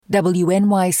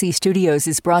WNYC Studios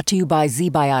is brought to you by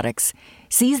ZBiotics.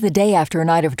 Seize the day after a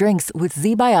night of drinks with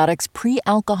ZBiotics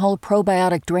pre-alcohol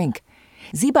probiotic drink.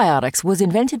 ZBiotics was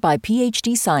invented by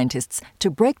PhD scientists to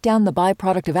break down the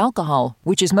byproduct of alcohol,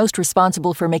 which is most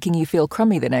responsible for making you feel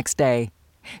crummy the next day.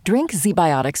 Drink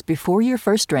ZBiotics before your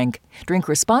first drink, drink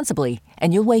responsibly,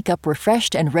 and you'll wake up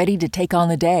refreshed and ready to take on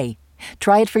the day.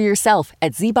 Try it for yourself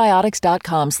at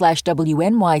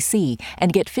zbiotics.com/WNYC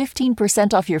and get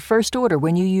 15% off your first order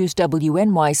when you use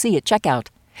WNYC at checkout.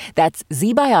 That's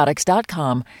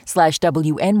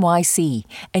zbiotics.com/WNYC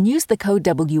and use the code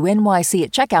WNYC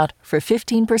at checkout for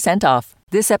 15% off.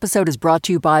 This episode is brought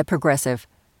to you by Progressive.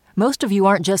 Most of you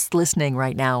aren't just listening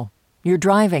right now. You're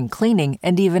driving, cleaning,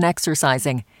 and even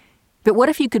exercising. But what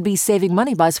if you could be saving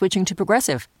money by switching to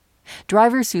Progressive?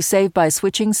 Drivers who save by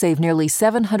switching save nearly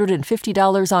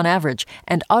 $750 on average,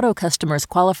 and auto customers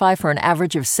qualify for an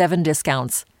average of 7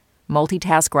 discounts.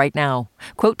 Multitask right now.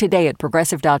 Quote today at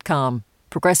Progressive.com.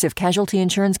 Progressive Casualty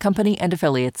Insurance Company and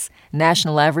Affiliates.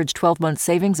 National average 12-month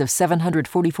savings of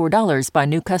 $744 by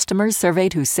new customers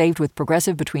surveyed who saved with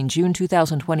Progressive between June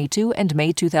 2022 and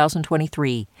May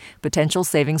 2023. Potential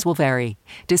savings will vary.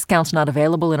 Discounts not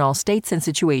available in all states and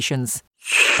situations.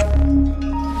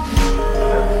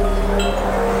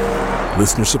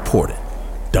 Listener supported.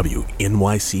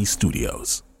 WNYC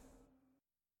Studios.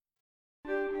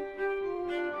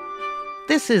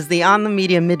 This is the On the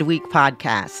Media Midweek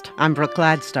podcast. I'm Brooke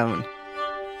Gladstone.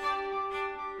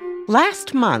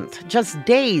 Last month, just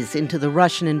days into the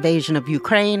Russian invasion of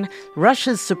Ukraine,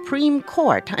 Russia's Supreme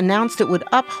Court announced it would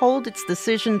uphold its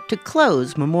decision to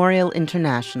close Memorial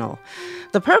International.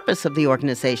 The purpose of the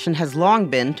organization has long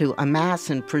been to amass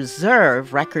and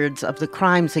preserve records of the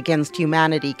crimes against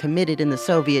humanity committed in the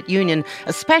Soviet Union,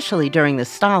 especially during the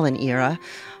Stalin era.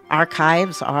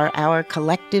 Archives are our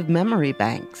collective memory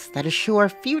banks that assure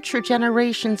future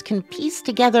generations can piece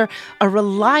together a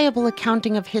reliable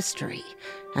accounting of history,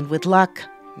 and with luck,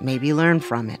 maybe learn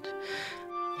from it.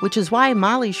 Which is why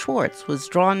Molly Schwartz was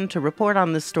drawn to report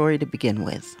on this story to begin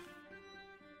with.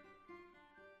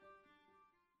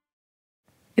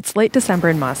 It's late December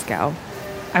in Moscow.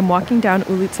 I'm walking down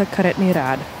Ulitsa Karetny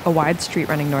Rad, a wide street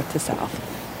running north to south.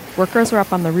 Workers are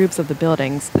up on the roofs of the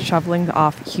buildings, shoveling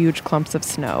off huge clumps of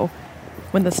snow.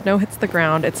 When the snow hits the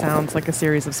ground, it sounds like a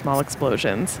series of small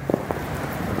explosions.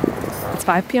 It's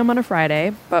 5 p.m. on a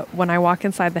Friday, but when I walk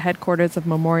inside the headquarters of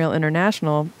Memorial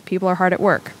International, people are hard at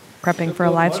work, prepping for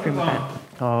a live stream event.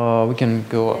 We can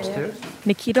go upstairs.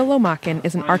 Nikita Lomakin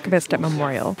is an archivist at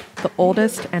Memorial, the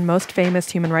oldest and most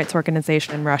famous human rights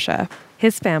organization in Russia.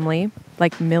 His family,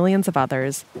 like millions of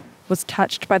others, was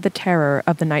touched by the terror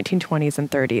of the 1920s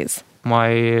and 30s.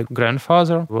 My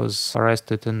grandfather was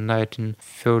arrested in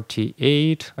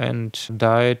 1938 and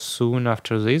died soon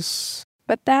after this.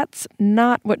 But that's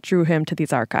not what drew him to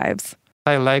these archives.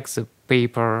 I like the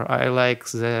paper, I like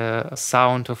the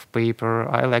sound of paper,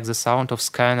 I like the sound of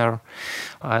scanner,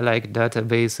 I like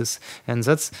databases, and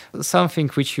that's something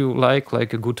which you like a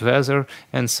good weather,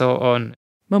 and so on.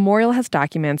 Memorial has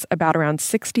documents about around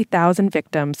 60,000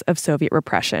 victims of Soviet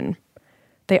repression.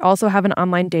 They also have an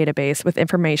online database with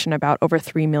information about over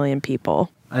 3 million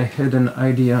people. I had an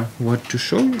idea what to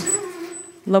show you.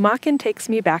 Lomakin takes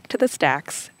me back to the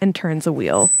stacks and turns a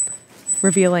wheel,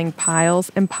 revealing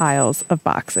piles and piles of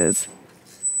boxes.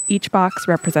 Each box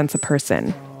represents a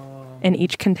person, and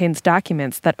each contains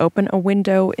documents that open a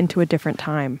window into a different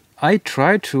time. I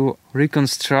try to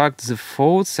reconstruct the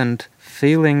thoughts and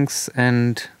feelings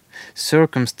and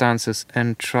circumstances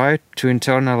and try to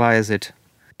internalize it.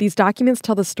 These documents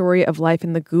tell the story of life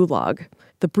in the Gulag,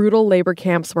 the brutal labor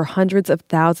camps where hundreds of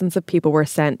thousands of people were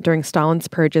sent during Stalin's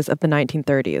purges of the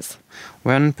 1930s.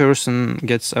 When person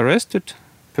gets arrested,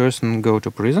 person go to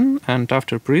prison, and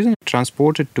after prison,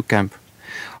 transported to camp.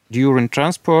 During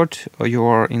transport, you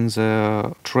are in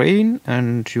the train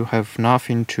and you have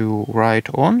nothing to write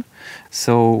on.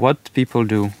 So what people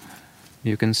do?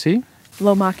 You can see.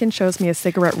 Lomakin shows me a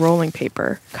cigarette rolling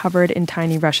paper covered in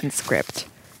tiny Russian script.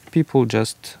 People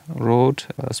just wrote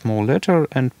a small letter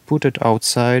and put it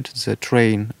outside the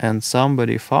train, and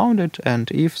somebody found it, and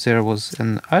if there was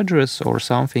an address or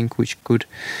something which could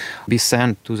be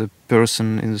sent to the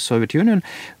person in the Soviet Union,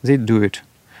 they do it.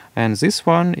 And this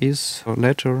one is a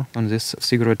letter on this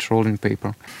cigarette rolling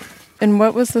paper. And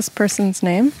what was this person's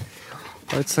name?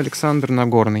 It's Alexander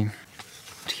Nagorny.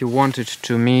 He wanted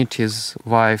to meet his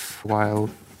wife while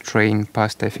train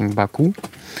passed, I think, Baku,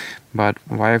 but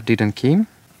wife didn't came.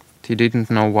 He didn't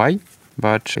know why.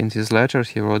 But in his letter,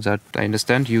 he wrote that, I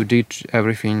understand you did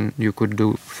everything you could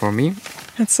do for me.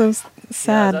 That's so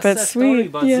sad, but sweet. Story,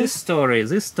 but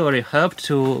this story helped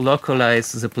to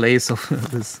localize the place of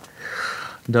these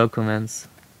documents.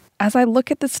 As I look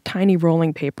at this tiny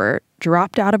rolling paper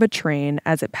dropped out of a train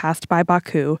as it passed by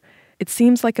Baku, it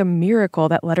seems like a miracle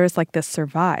that letters like this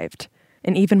survived,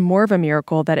 and even more of a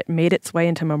miracle that it made its way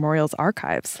into Memorial's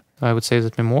archives. I would say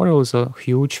that Memorial is a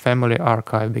huge family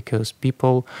archive because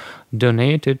people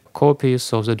donated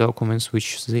copies of the documents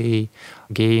which they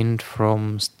gained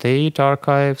from state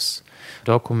archives,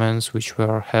 documents which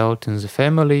were held in the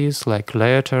families, like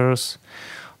letters,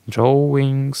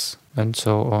 drawings, and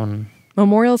so on.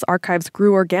 Memorial's archives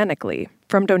grew organically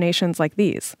from donations like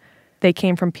these. They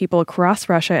came from people across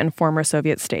Russia and former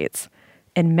Soviet states,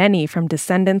 and many from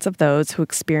descendants of those who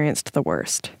experienced the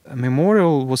worst.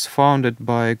 Memorial was founded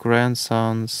by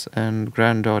grandsons and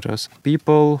granddaughters,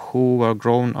 people who were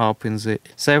grown up in the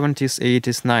 70s,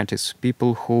 80s, 90s,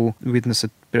 people who witnessed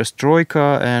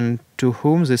perestroika and to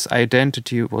whom this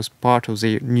identity was part of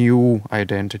their new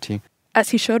identity.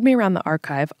 As he showed me around the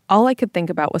archive, all I could think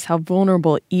about was how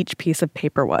vulnerable each piece of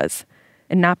paper was,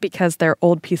 and not because they're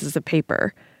old pieces of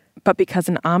paper, but because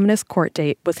an ominous court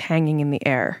date was hanging in the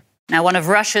air. Now, one of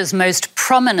Russia's most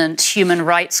prominent human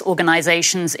rights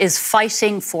organizations is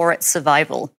fighting for its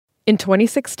survival. In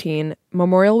 2016,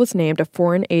 Memorial was named a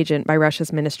foreign agent by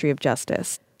Russia's Ministry of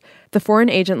Justice. The foreign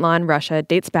agent law in Russia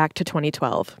dates back to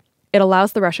 2012. It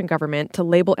allows the Russian government to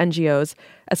label NGOs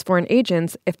as foreign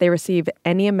agents if they receive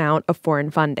any amount of foreign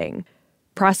funding.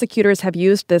 Prosecutors have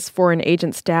used this foreign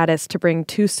agent status to bring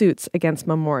 2 suits against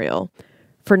Memorial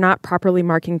for not properly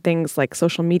marking things like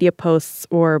social media posts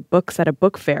or books at a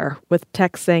book fair with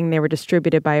text saying they were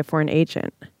distributed by a foreign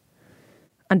agent.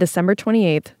 On December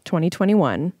 28,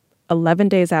 2021, 11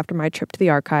 days after my trip to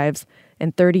the archives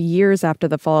and 30 years after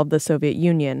the fall of the Soviet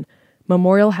Union,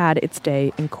 Memorial had its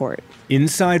day in court.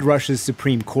 Inside Russia's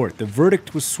Supreme Court, the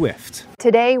verdict was swift.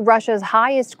 Today, Russia's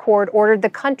highest court ordered the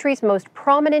country's most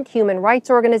prominent human rights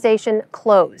organization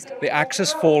closed. The axe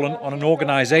has fallen on an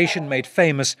organization made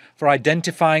famous for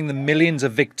identifying the millions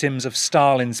of victims of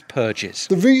Stalin's purges.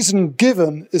 The reason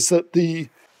given is that the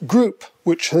group,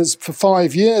 which has for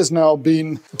 5 years now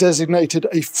been designated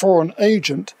a foreign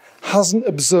agent, hasn't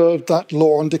observed that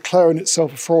law in declaring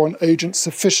itself a foreign agent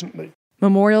sufficiently.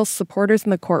 Memorial's supporters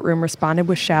in the courtroom responded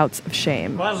with shouts of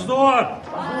shame. Позор!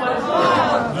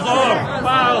 Позор!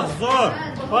 Позor!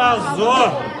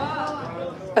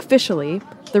 Позor! Officially,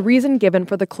 the reason given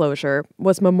for the closure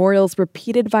was Memorial's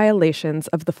repeated violations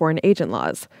of the foreign agent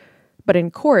laws. But in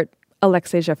court,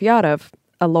 Alexei Zhafyarov,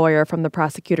 a lawyer from the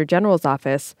Prosecutor General's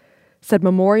office, said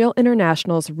Memorial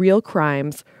International's real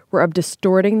crimes were of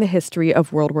distorting the history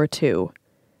of World War II.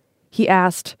 He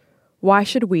asked, why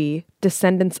should we,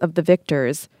 descendants of the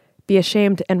victors, be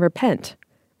ashamed and repent,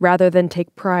 rather than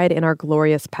take pride in our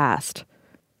glorious past?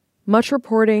 Much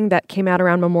reporting that came out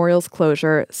around Memorial's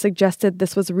closure suggested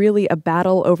this was really a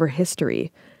battle over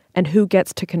history and who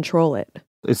gets to control it.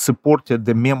 It supported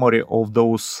the memory of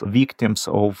those victims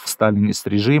of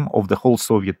Stalinist regime, of the whole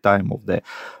Soviet time, of the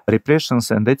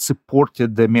repressions, and it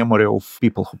supported the memory of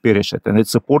people who perished, and it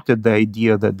supported the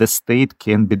idea that the state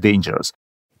can be dangerous.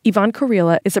 Ivan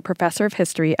Kurila is a professor of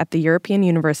history at the European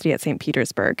University at St.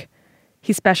 Petersburg.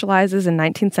 He specializes in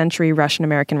 19th century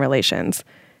Russian-American relations,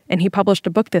 and he published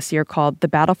a book this year called The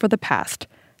Battle for the Past: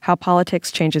 How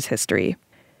Politics Changes History.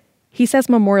 He says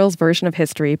Memorial's version of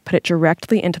history put it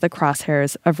directly into the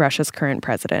crosshairs of Russia's current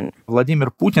president.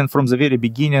 Vladimir Putin, from the very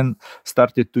beginning,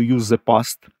 started to use the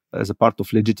past as a part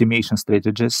of legitimation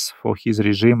strategies for his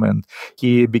regime, and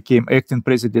he became acting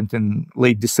president in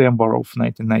late December of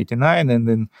 1999, and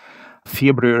in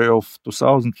February of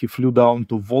 2000 he flew down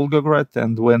to Volgograd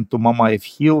and went to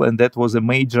Mamayev Hill, and that was a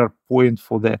major point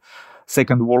for the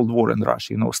Second World War in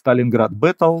Russia. Stalingrad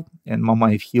battle, and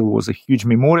Mamayev Hill was a huge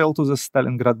memorial to the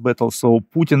Stalingrad battle, so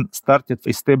Putin started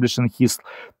establishing his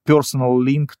personal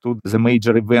link to the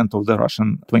major event of the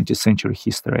Russian 20th century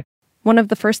history. One of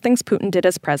the first things Putin did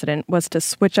as president was to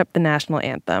switch up the national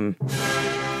anthem.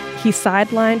 He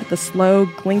sidelined the slow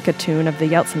Glinka tune of the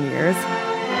Yeltsin years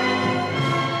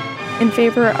in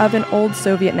favor of an old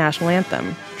Soviet national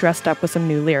anthem, dressed up with some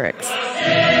new lyrics.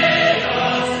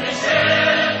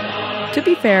 To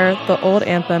be fair, the old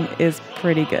anthem is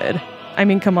pretty good. I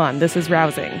mean, come on, this is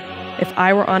rousing. If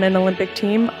I were on an Olympic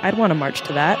team, I'd want to march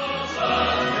to that.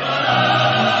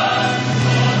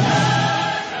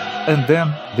 And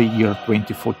then the year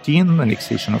 2014,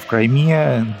 annexation of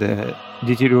Crimea and the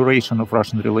deterioration of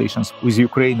Russian relations with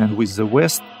Ukraine and with the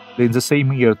West, In the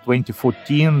same year,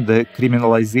 2014, the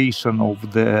criminalization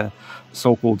of the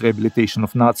so-called rehabilitation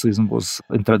of Nazism was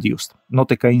introduced.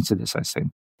 Not a coincidence, I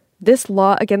think. This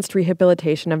law against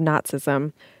rehabilitation of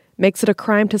Nazism makes it a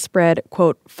crime to spread,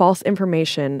 quote, false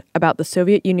information about the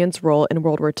Soviet Union's role in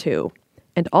World War II,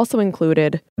 and also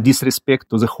included disrespect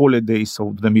to the holidays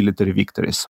of the military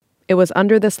victories. It was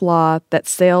under this law that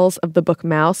sales of the book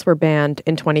Maus were banned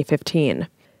in 2015.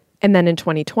 And then in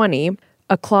 2020,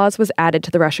 a clause was added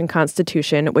to the Russian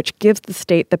constitution which gives the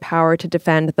state the power to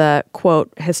defend the,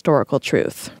 quote, historical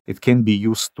truth. It can be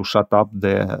used to shut up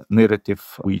the narrative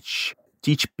which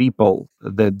teach people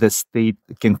that the state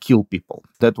can kill people.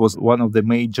 That was one of the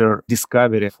major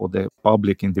discoveries for the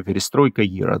public in the Perestroika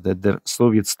era, that the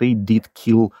Soviet state did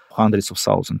kill hundreds of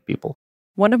thousands of people.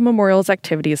 One of Memorial's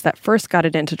activities that first got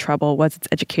it into trouble was its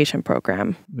education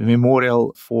program.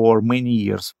 Memorial, for many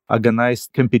years,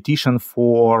 organized competition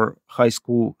for high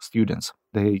school students.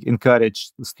 They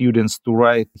encouraged students to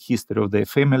write history of their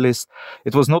families.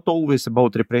 It was not always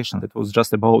about repression. It was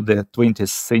just about the 20th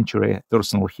century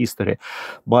personal history.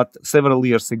 But several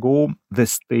years ago, the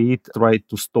state tried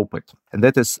to stop it. And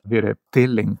that is very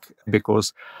telling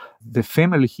because the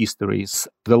family history is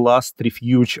the last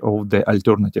refuge of the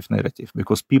alternative narrative,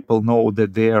 because people know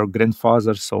that their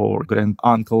grandfathers or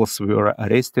granduncles were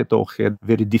arrested or had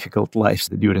very difficult lives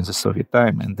during the Soviet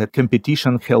time. And that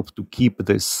competition helped to keep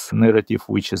this narrative,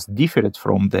 which is different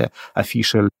from the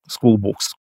official school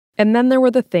books. And then there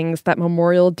were the things that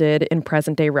Memorial did in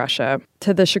present-day Russia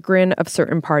to the chagrin of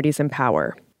certain parties in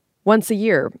power. Once a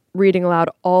year, reading aloud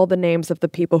all the names of the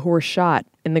people who were shot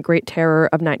in the Great Terror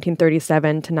of 1937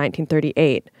 to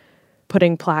 1938,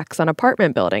 putting plaques on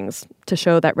apartment buildings to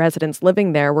show that residents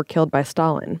living there were killed by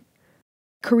Stalin.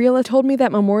 Kirilla told me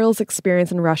that Memorial's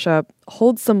experience in Russia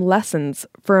holds some lessons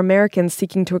for Americans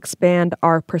seeking to expand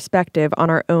our perspective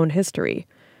on our own history.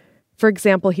 For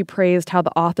example, he praised how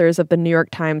the authors of the New York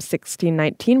Times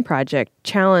 1619 Project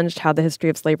challenged how the history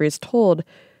of slavery is told,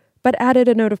 but added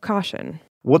a note of caution.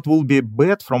 What will be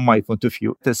bad from my point of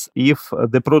view is if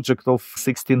the project of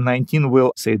 1619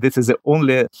 will say this is the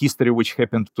only history which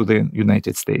happened to the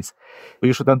United States.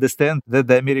 You should understand that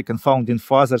the American founding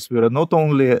fathers were not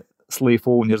only slave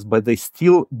owners, but they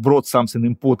still brought something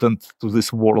important to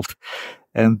this world.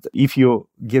 And if you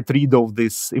get rid of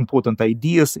these important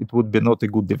ideas, it would be not a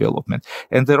good development.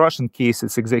 And the Russian case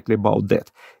is exactly about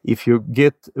that. If you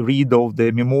get rid of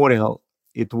the memorial,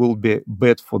 it will be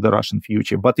bad for the Russian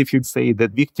future. But if you say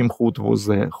that victimhood was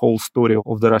the whole story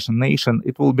of the Russian nation,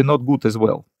 it will be not good as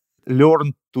well.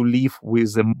 Learn to live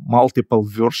with the multiple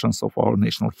versions of our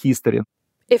national history.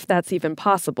 If that's even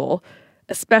possible,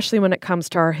 especially when it comes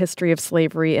to our history of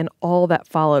slavery and all that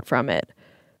followed from it.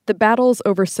 The battles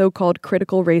over so-called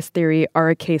critical race theory are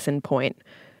a case in point.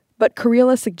 But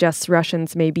Kirilla suggests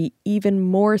Russians may be even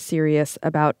more serious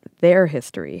about their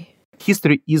history.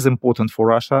 History is important for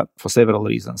Russia for several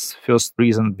reasons. First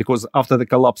reason, because after the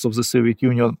collapse of the Soviet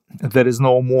Union, there is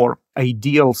no more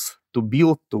ideals to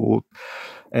build to.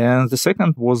 And the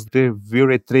second was the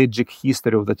very tragic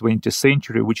history of the 20th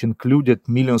century, which included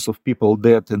millions of people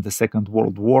dead in the Second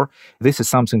World War. This is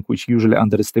something which usually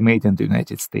underestimated in the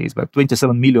United States. But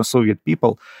 27 million Soviet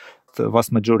people, the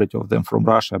vast majority of them from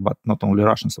Russia, but not only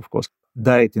Russians, of course,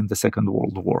 died in the Second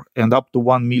World War. And up to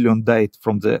 1 million died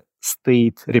from the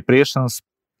state repressions.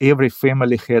 Every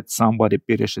family had somebody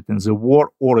perished in the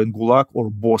war or in Gulag or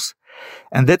both.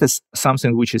 And that is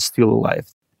something which is still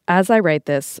alive. As I write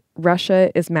this, Russia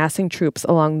is massing troops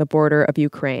along the border of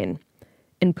Ukraine.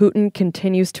 And Putin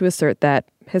continues to assert that,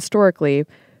 historically,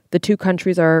 the two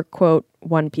countries are, quote,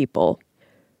 one people.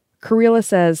 Kirilla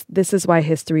says this is why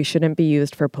history shouldn't be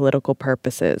used for political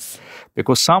purposes.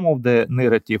 Because some of the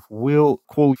narrative will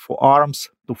call for arms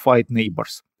to fight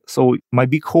neighbors. So my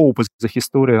big hope is the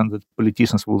historians and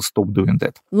politicians will stop doing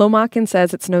that. Lomakin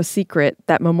says it's no secret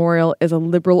that Memorial is a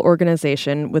liberal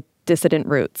organization with dissident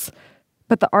roots.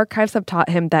 But the archives have taught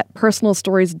him that personal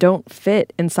stories don't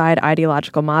fit inside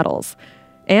ideological models.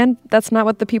 And that's not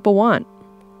what the people want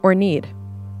or need.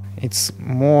 It's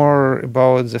more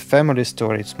about the family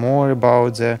story. It's more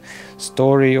about the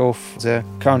story of the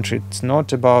country. It's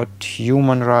not about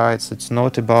human rights. It's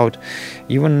not about,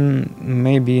 even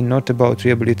maybe not about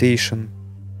rehabilitation.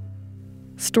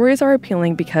 Stories are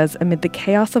appealing because amid the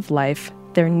chaos of life,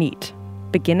 they're neat.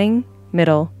 Beginning,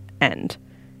 middle, end.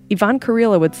 Ivan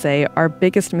Kirilla would say our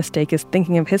biggest mistake is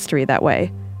thinking of history that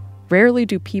way. Rarely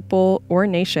do people or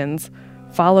nations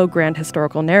follow grand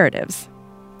historical narratives.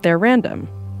 They're random,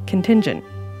 contingent,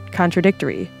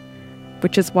 contradictory,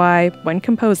 which is why, when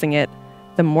composing it,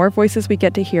 the more voices we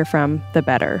get to hear from, the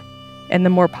better. And the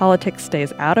more politics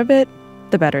stays out of it,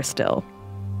 the better still.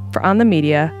 For On the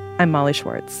Media, I'm Molly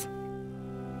Schwartz.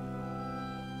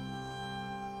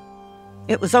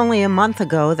 It was only a month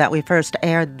ago that we first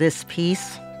aired this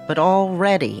piece, but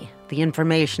already the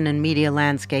information and media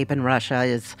landscape in Russia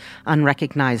is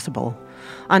unrecognizable.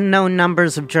 Unknown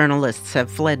numbers of journalists have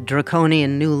fled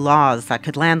draconian new laws that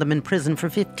could land them in prison for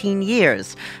 15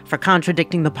 years for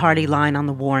contradicting the party line on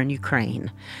the war in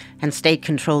Ukraine. And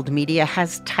state-controlled media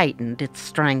has tightened its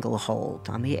stranglehold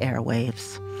on the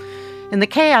airwaves. In the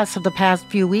chaos of the past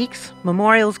few weeks,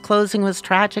 Memorial's closing was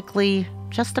tragically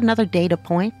just another data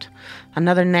point,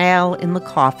 another nail in the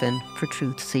coffin for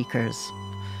truth seekers.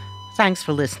 Thanks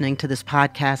for listening to this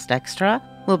podcast extra.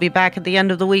 We'll be back at the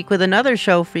end of the week with another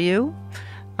show for you.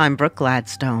 I'm Brooke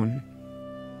Gladstone.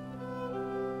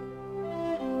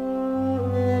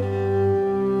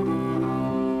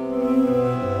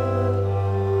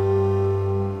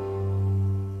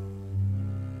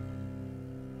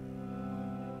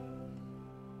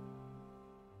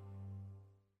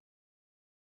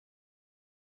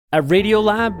 At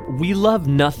Radiolab, we love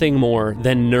nothing more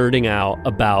than nerding out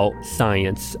about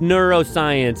science,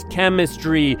 neuroscience,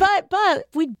 chemistry. But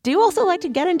we do also like to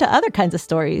get into other kinds of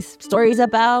stories. Stories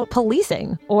about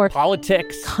policing or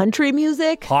politics, country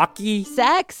music, hockey,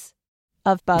 sex,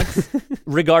 of bugs.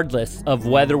 Regardless of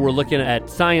whether we're looking at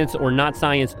science or not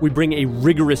science, we bring a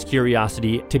rigorous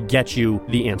curiosity to get you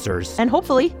the answers. And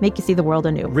hopefully make you see the world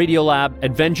anew. Radiolab,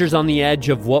 adventures on the edge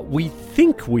of what we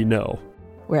think we know.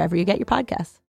 Wherever you get your podcasts.